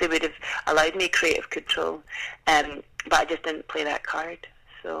much, they would have allowed me creative control, but I just didn't play that card.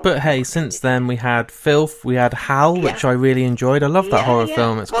 So. But hey, since then we had Filth, we had Howl, which I really enjoyed. I love that horror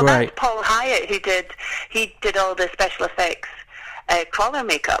film. It's great. That's Paul Hyatt who did all the special effects crawler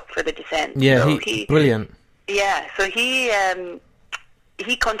makeup for The Descent. Yeah, so he brilliant. Yeah, so he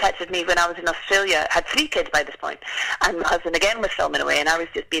contacted me when I was in Australia. Had 3 kids by this point, and my husband again was filming away, and I was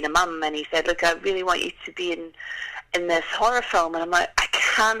just being a mum. And he said, "Look, I really want you to be in this horror film." And I'm like, "I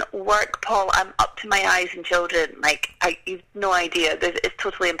can't work, Paul. I'm up to my eyes in children. Like, you've no idea. It's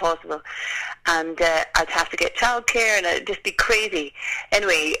totally impossible. And I'd have to get childcare, and it'd just be crazy."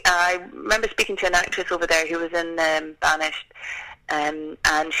 Anyway, I remember speaking to an actress over there who was in Banished, and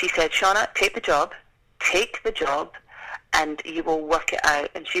she said, "Shauna, take the job, and you will work it out."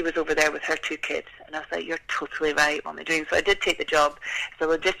 And she was over there with her 2 kids. And I was like, "You're totally right. What am I doing?" So I did take the job. It's a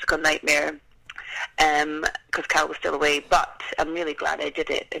logistical nightmare, because Cal was still away, but I'm really glad I did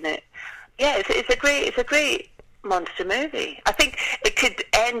it. And it's a great monster movie. I think it could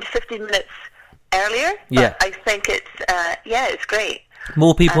end 15 minutes earlier, but I think it's great.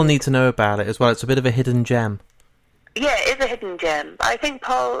 More people need to know about it as well. It's a bit of a hidden gem. Yeah, it is a hidden gem. I think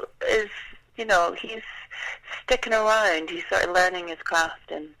Paul is, he's sticking around. He's sort of learning his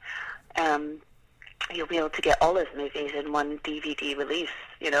craft, and you'll be able to get all his movies in one DVD release,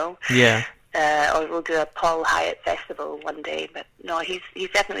 Yeah. Or we'll do a Paul Hyatt festival one day. But no, he's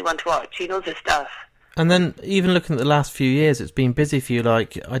definitely one to watch. He knows his stuff. And then, even looking at the last few years, it's been busy for you.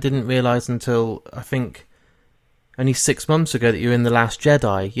 Like, I didn't realise until, I think, only 6 months ago that you're in The Last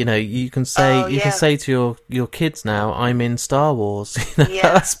Jedi. You can say can say to your kids now, "I'm in Star Wars."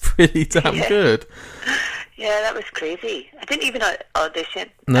 That's pretty damn good. Yeah, that was crazy. I didn't even audition.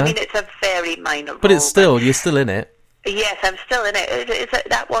 No? I mean, it's a very minor role. But you're still in it. Yes, I'm still in it.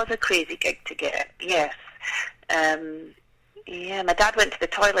 That was a crazy gig to get. Yes. My dad went to the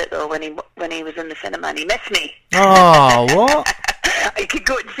toilet though when he was in the cinema, and he missed me. Oh, what? I could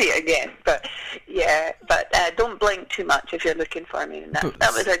go and see it again, but don't blink too much if you're looking for me.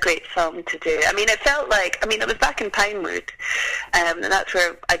 That was a great film to do. I mean, it felt like, it was back in Pinewood, and that's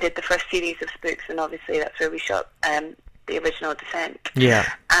where I did the first series of Spooks, and obviously that's where we shot the original Descent. Yeah.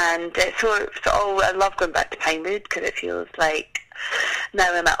 And so I love going back to Pinewood, because it feels like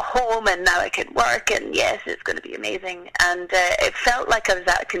now I'm at home and now I can work, and yes, it's going to be amazing. And it felt like I was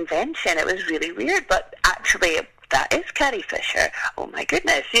at a convention. It was really weird, but actually that is Carrie Fisher. Oh my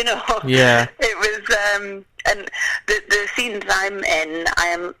goodness, Yeah. It was, and the scenes I'm in, I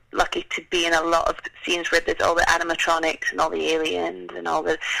am lucky to be in a lot of scenes where there's all the animatronics and all the aliens and all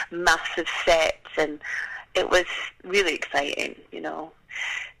the massive sets, and it was really exciting,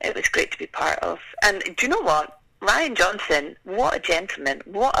 It was great to be part of. And do you know what? Rian Johnson, what a gentleman.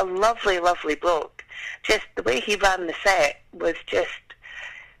 What a lovely, lovely bloke. Just the way he ran the set was just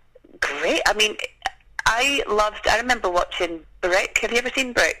great. I mean, I remember watching Brick. Have you ever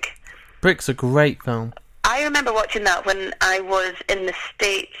seen Brick? Brick's a great film. I remember watching that when I was in the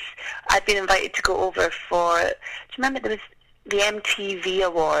States. I'd been invited to go over do you remember there was the MTV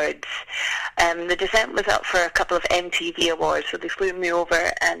Awards? The Descent was up for a couple of MTV Awards, so they flew me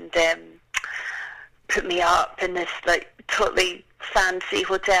over and put me up in this totally fancy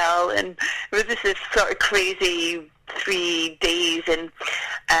hotel, and it was just this sort of crazy 3 days, and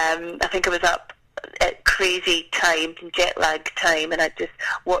I think I was up at crazy time, jet lag time, and I just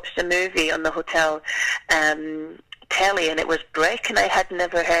watched a movie on the hotel telly, and it was Brick, and I had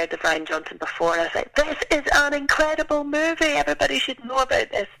never heard of Rian Johnson before, and I was like, this is an incredible movie, everybody should know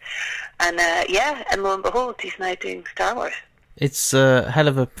about this. And and lo and behold, he's now doing Star Wars. It's a hell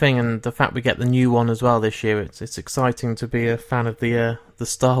of a thing, and the fact we get the new one as well this year, it's exciting to be a fan of the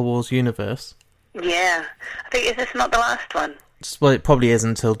Star Wars universe. Yeah. I think, is this not the last one? Well, it probably is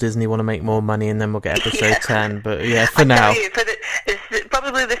until Disney want to make more money, and then we'll get episode 10, but for now. It's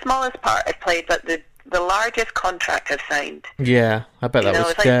probably the smallest part I've played, but the largest contract I've signed. Yeah, I bet that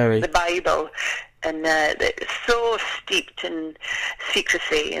was it's scary. Like the Bible, and it's so steeped in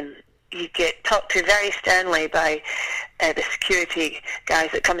secrecy, and you get talked to very sternly by the security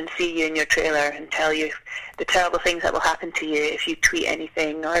guys that come and see you in your trailer and tell you the terrible things that will happen to you if you tweet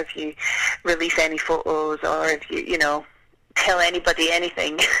anything, or if you release any photos, or if you know, tell anybody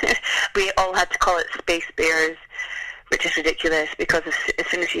anything. We all had to call it Space Bears, which is ridiculous, because as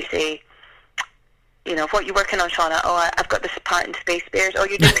soon as you say, you know, what are you working on, Shauna? Oh, I've got this part in Space Bears. Oh,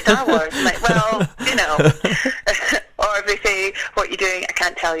 you're doing Star Wars. I'm like, well, you know. Or if they say, what are you doing? I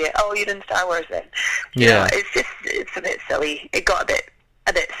can't tell you. Oh, you're doing Star Wars then. You know, it's a bit silly. It got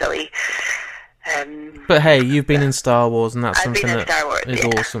a bit silly. But hey, you've been in Star Wars, and that's I've something been in that Star Wars, is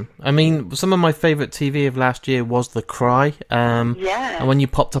awesome. I mean, some of my favourite TV of last year was The Cry. And when you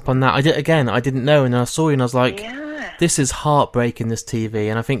popped up on that, I didn't know, and I saw you, and I was like, this is heartbreaking, this TV.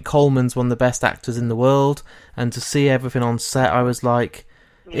 And I think Coleman's one of the best actors in the world, and to see everything on set, I was like,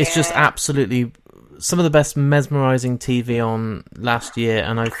 it's just absolutely some of the best mesmerising TV on last year,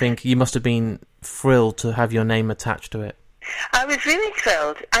 and I think you must have been thrilled to have your name attached to it. I was really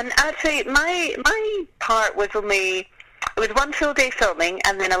thrilled, and actually my part was only, it was one full day filming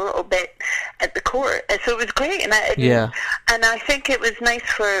and then a little bit at the court, so it was great. And I think it was nice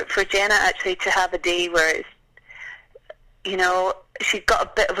for Jenna actually to have a day where it's, you know, she's got a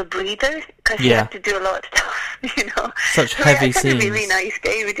bit of a breather, because she had to do a lot of stuff, you know. Such heavy scenes. It was a really nice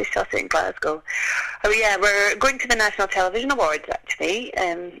day. We just shot it in Glasgow. Oh yeah, we're going to the National Television Awards actually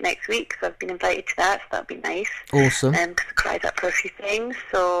next week, so I've been invited to that, so that'll be nice. Awesome. Because it cries up for a few things.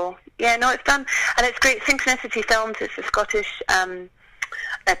 So yeah, no, it's done, and it's great. Synchronicity Films, it's a Scottish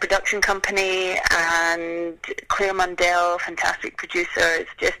production company, and Claire Mundell, fantastic producer, is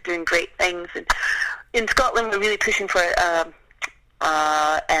just doing great things. And in Scotland, we're really pushing for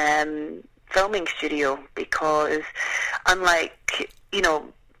filming studio, because unlike, you know,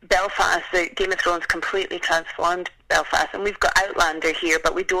 Belfast, the Game of Thrones completely transformed Belfast, and we've got Outlander here,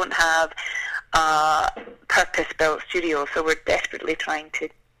 but we don't have a purpose-built studio, so we're desperately trying to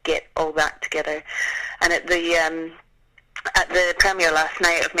get all that together. And at the premiere last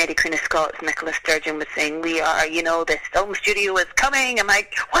night of Mary Queen of Scots, Nicola Sturgeon was saying, we are, you know, this film studio is coming. I'm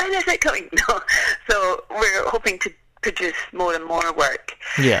like, when is it coming? No. So we're hoping to produce more and more work.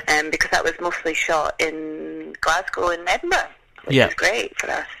 Yeah. Because that was mostly shot in Glasgow and Edinburgh, which is great for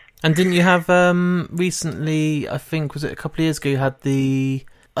us. And didn't you have recently, I think, was it a couple of years ago, you had the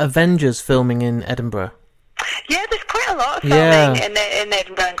Avengers filming in Edinburgh? Yeah, there's quite a lot of filming in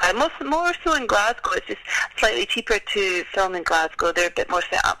Edinburgh and Glasgow. More so in Glasgow. It's just slightly cheaper to film in Glasgow. They're a bit more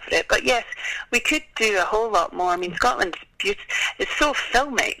set up for it. But yes, we could do a whole lot more. I mean, Scotland's beautiful. It's so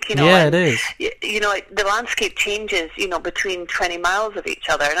filmic, you know. Yeah, it is. You know, the landscape changes, you know, between 20 miles of each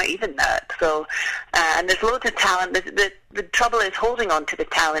other, not even that. So, and there's loads of talent. The trouble is holding on to the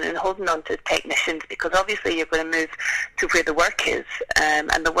talent and holding on to the technicians, because obviously you're going to move to where the work is, and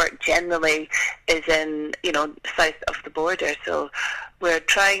the work generally is in, you know, south of the border. So we're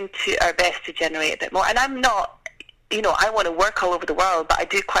trying our best to generate a bit more. And I'm not, you know, I want to work all over the world, but I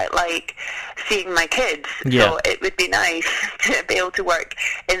do quite like seeing my kids. So it would be nice to be able to work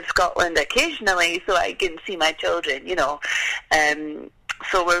in Scotland occasionally so I can see my children, you know.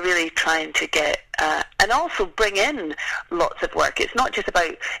 So we're really trying to get, and also bring in lots of work. It's not just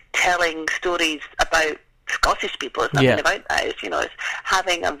about telling stories about Scottish people. It's nothing about that. It's, you know, it's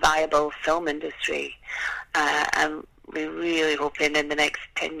having a viable film industry. And we're really hoping in the next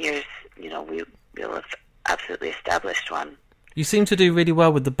 10 years, you know, we'll have absolutely established one. You seem to do really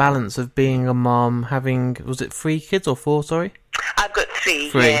well with the balance of being a mom, having, was it 3 kids or 4, sorry? I've got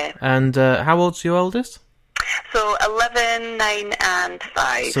 3, yeah. And how old's your oldest? So 11, 9 and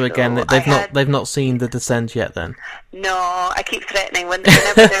 5. So again, they've not seen The Descent yet then? No, I keep threatening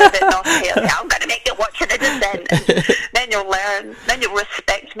whenever they're a bit naughty, I'll say, I'm going to make you watch The Descent, and then you'll learn, then you'll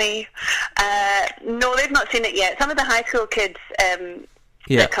respect me. No, they've not seen it yet. Some of the high school kids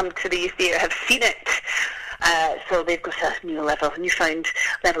that come to the youth theatre have seen it. So they've got a newfound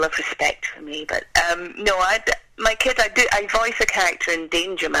level of respect for me. But no, my kids, I voice a character in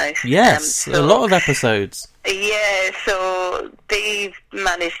Danger Mouse. Yes, a lot of episodes. Yeah, so they've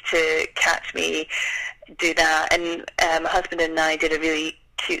managed to catch me do that. And my husband and I did a really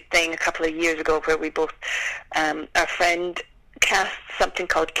cute thing a couple of years ago where we both, our friend cast something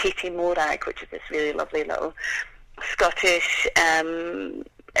called Katie Morag, which is this really lovely little Scottish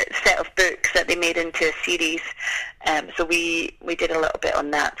set of books that they made into a series. So we did a little bit on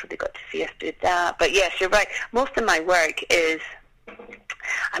that, so they got to see us do that. But yes, you're right. Most of my work is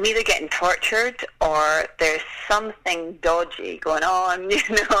I'm either getting tortured or there's something dodgy going on, you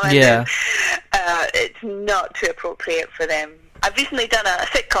know. And it's not too appropriate for them. I've recently done a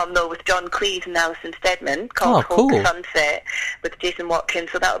sitcom, though, with John Cleese and Alison Steadman called cool. Hold the Sunset with Jason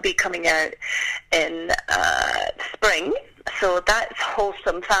Watkins. So that will be coming out in spring. So that's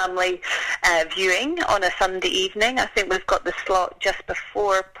wholesome family viewing on a Sunday evening. I think we've got the slot just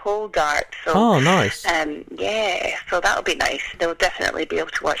before Pole Dart. So, nice. Yeah, so that'll be nice. They'll definitely be able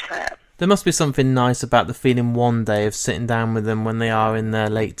to watch that. There must be something nice about the feeling one day of sitting down with them when they are in their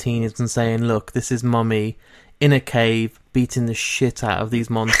late teens and saying, look, this is Mummy in a cave beating the shit out of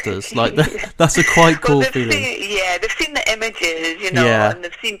these monsters. Like, that's a quite cool feeling. They've seen the images, you know, and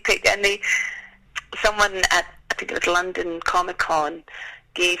they've seen pictures. And someone at, I think it was London Comic Con,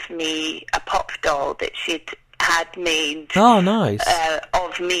 gave me a pop doll that she'd had made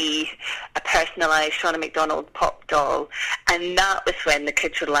of me, a personalised Shauna McDonald pop doll, and that was when the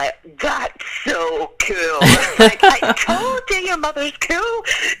kids were like, that's so cool. Like, I told you your mother's cool.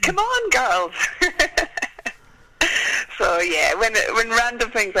 Come on, girls. So yeah, when random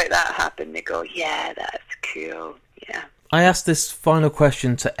things like that happen, they go, yeah, that's cool. Yeah. I asked this final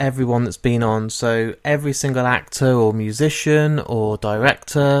question to everyone that's been on, so every single actor or musician or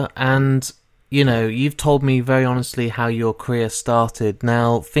director, and you know, you've told me very honestly how your career started.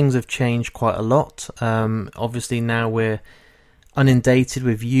 Now, things have changed quite a lot. Obviously, now we're inundated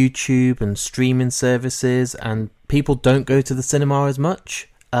with YouTube and streaming services, and people don't go to the cinema as much.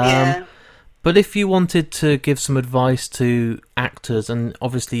 But if you wanted to give some advice to actors, and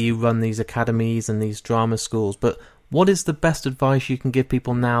obviously you run these academies and these drama schools, but what is the best advice you can give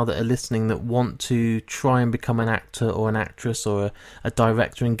people now that are listening that want to try and become an actor or an actress or a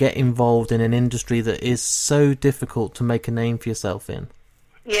director and get involved in an industry that is so difficult to make a name for yourself in?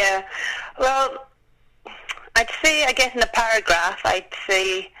 Yeah, well, I'd say, I guess in a paragraph, I'd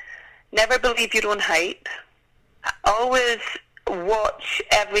say never believe your own hype. Always watch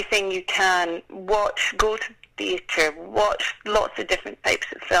everything you can. Go to theatre, watch lots of different types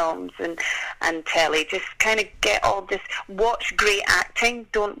of films and telly. Just kind of get all this. Watch great acting.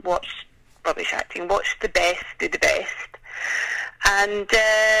 Don't watch rubbish acting. Watch the best. Do the best. And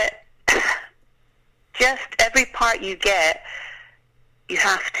just every part you get, you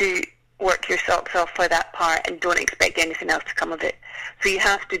have to work your socks off for that part and don't expect anything else to come of it. So you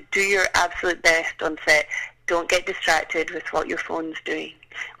have to do your absolute best on set. Don't get distracted with what your phone's doing,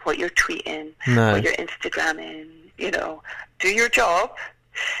 what you're tweeting, what you're Instagramming. You know, do your job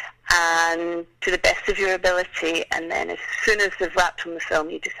and to the best of your ability, and then as soon as they've wrapped on the film,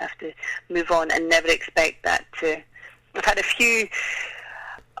 you just have to move on and never expect that to... I've had a few...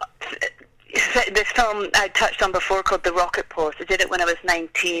 This film I touched on before called The Rocket Post. I did it when I was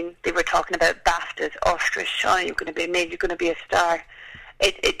 19. They were talking about BAFTAs, Oscars. Shauna, you're going to be made, you're going to be a star.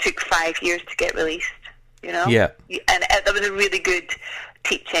 It took 5 years to get released. You know? Yeah. And that was a really good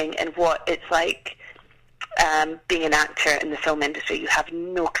teaching in what it's like being an actor in the film industry. You have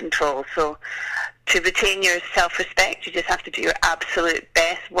no control. So to retain your self-respect, you just have to do your absolute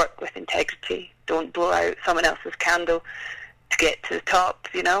best, work with integrity. Don't blow out someone else's candle to get to the top,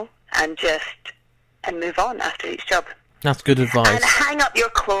 you know, and move on after each job. That's good advice. And hang up your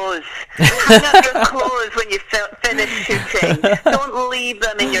clothes. Hang up your clothes when you finish shooting. Don't leave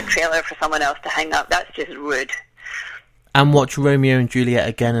them in your trailer for someone else to hang up. That's just rude. And watch Romeo and Juliet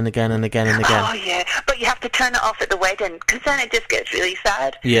again and again and again and again. Oh, yeah. But you have to turn it off at the wedding, because then it just gets really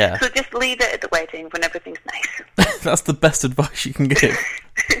sad. Yeah. So just leave it at the wedding when everything's nice. That's the best advice you can give.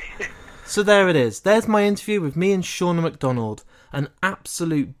 So there it is. There's my interview with me and Shauna McDonald. An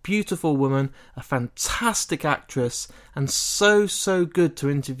absolute beautiful woman, a fantastic actress, and so good to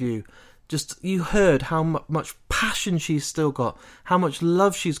interview. Just, you heard how much passion she's still got, how much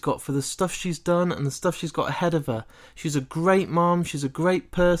love she's got for the stuff she's done and the stuff she's got ahead of her. She's a great mom, she's a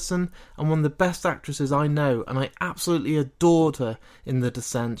great person, and one of the best actresses I know, and I absolutely adored her in The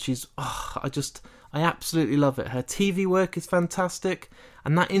Descent. I absolutely love it. Her TV work is fantastic,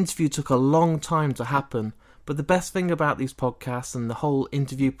 and that interview took a long time to happen. But the best thing about these podcasts and the whole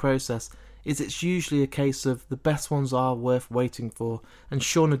interview process is it's usually a case of the best ones are worth waiting for, and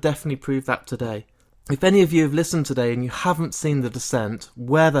Shauna definitely proved that today. If any of you have listened today and you haven't seen The Descent,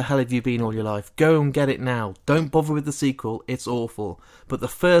 where the hell have you been all your life? Go and get it now. Don't bother with the sequel, it's awful. But the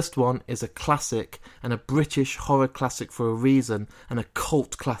first one is a classic, and a British horror classic for a reason, and a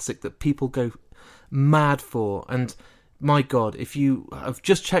cult classic that people go mad for. And my God, if you have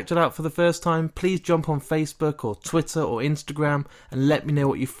just checked it out for the first time, please jump on Facebook or Twitter or Instagram and let me know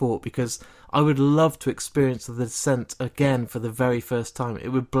what you thought, because I would love to experience The Descent again for the very first time. It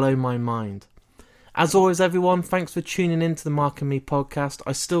would blow my mind. As always, everyone, thanks for tuning in to the Mark and Me podcast.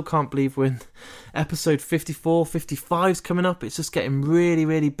 I still can't believe we're in episode 54. 55's coming up. It's just getting really,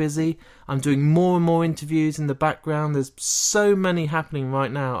 really busy. I'm doing more and more interviews in the background. There's so many happening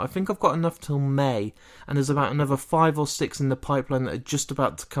right now. I think I've got enough till May, and there's about another 5 or 6 in the pipeline that are just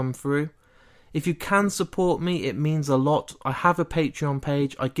about to come through. If you can support me, it means a lot. I have a Patreon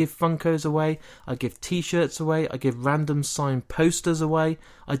page. I give Funkos away. I give t-shirts away. I give random signed posters away.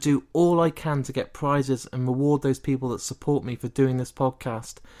 I do all I can to get prizes and reward those people that support me for doing this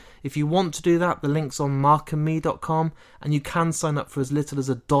podcast. If you want to do that, the link's on markandme.com, and you can sign up for as little as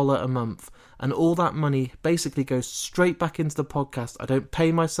 $1 a month. And all that money basically goes straight back into the podcast. I don't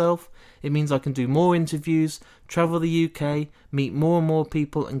pay myself. It means I can do more interviews, travel the UK, meet more and more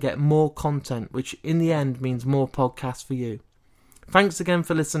people, and get more content, which in the end means more podcasts for you. Thanks again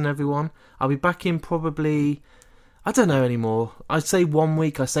for listening, everyone. I'll be back in probably, I don't know anymore. I say 1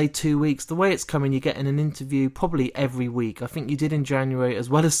 week, I say 2 weeks. The way it's coming, you're getting an interview probably every week. I think you did in January as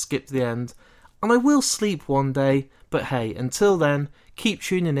well as skip to the end. And I will sleep one day, but hey, until then, keep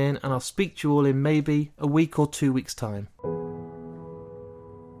tuning in, and I'll speak to you all in maybe a week or 2 weeks' time.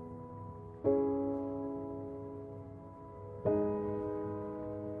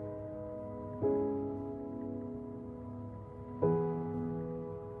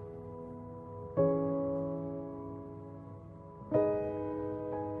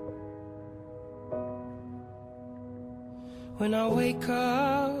 When I wake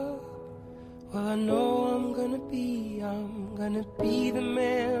up, well, I know I'm gonna be the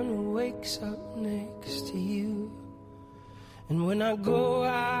man who wakes up next to you. And when I go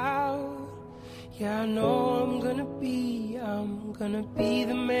out, yeah, I know I'm gonna be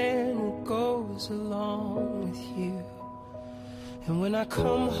the man who goes along with you. And when I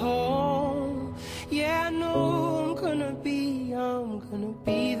come home, yeah, I know I'm gonna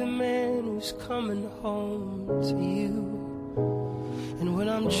be the man who's coming home to you. And when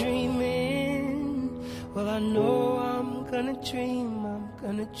I'm dreaming, well, I know I'm gonna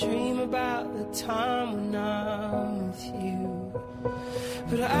dream about the time when I'm with you.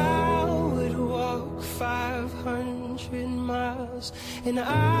 But I would walk 500 miles, and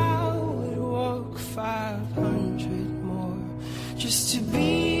I would walk 500 more, just to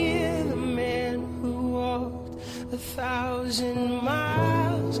be the man who walked 1,000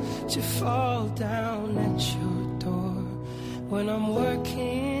 miles, to fall down at your door. When I'm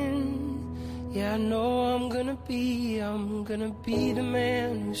working, yeah, I know I'm gonna be the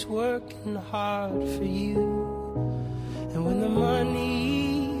man who's working hard for you. And when the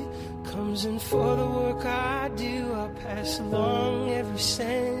money comes in for the work I do, I'll pass along every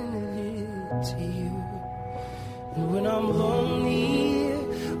cent of it to you. And when I'm lonely,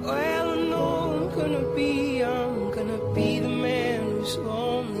 well, I know I'm gonna be the man who's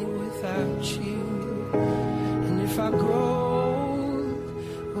lonely without you. And if I grow,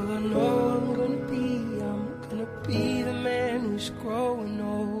 well, I know I'm gonna be the man who's growing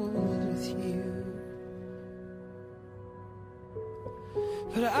old with you.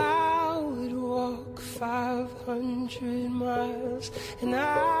 But I would walk 500 miles, and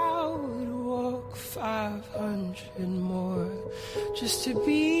I would walk 500 more, just to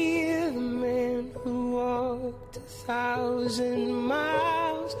be the man who walked 1,000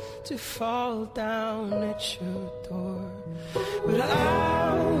 miles, to fall down at your door. But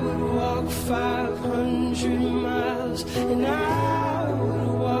I would walk 500 miles, and I would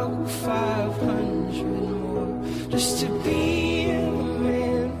walk 500 more, just to be the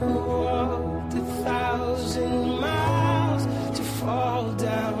man who walked 1,000 miles, to fall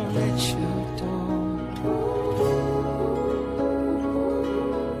down at your door.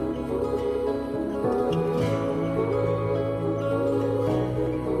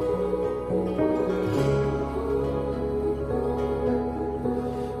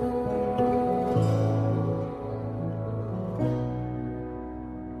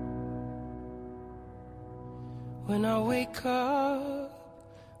 When I wake up,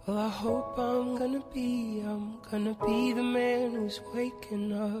 well, I hope I'm gonna be the man who's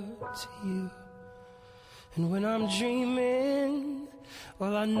waking up to you. And when I'm dreaming,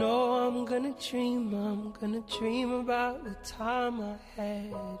 well, I know I'm gonna dream about the time I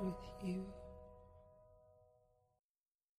had with you.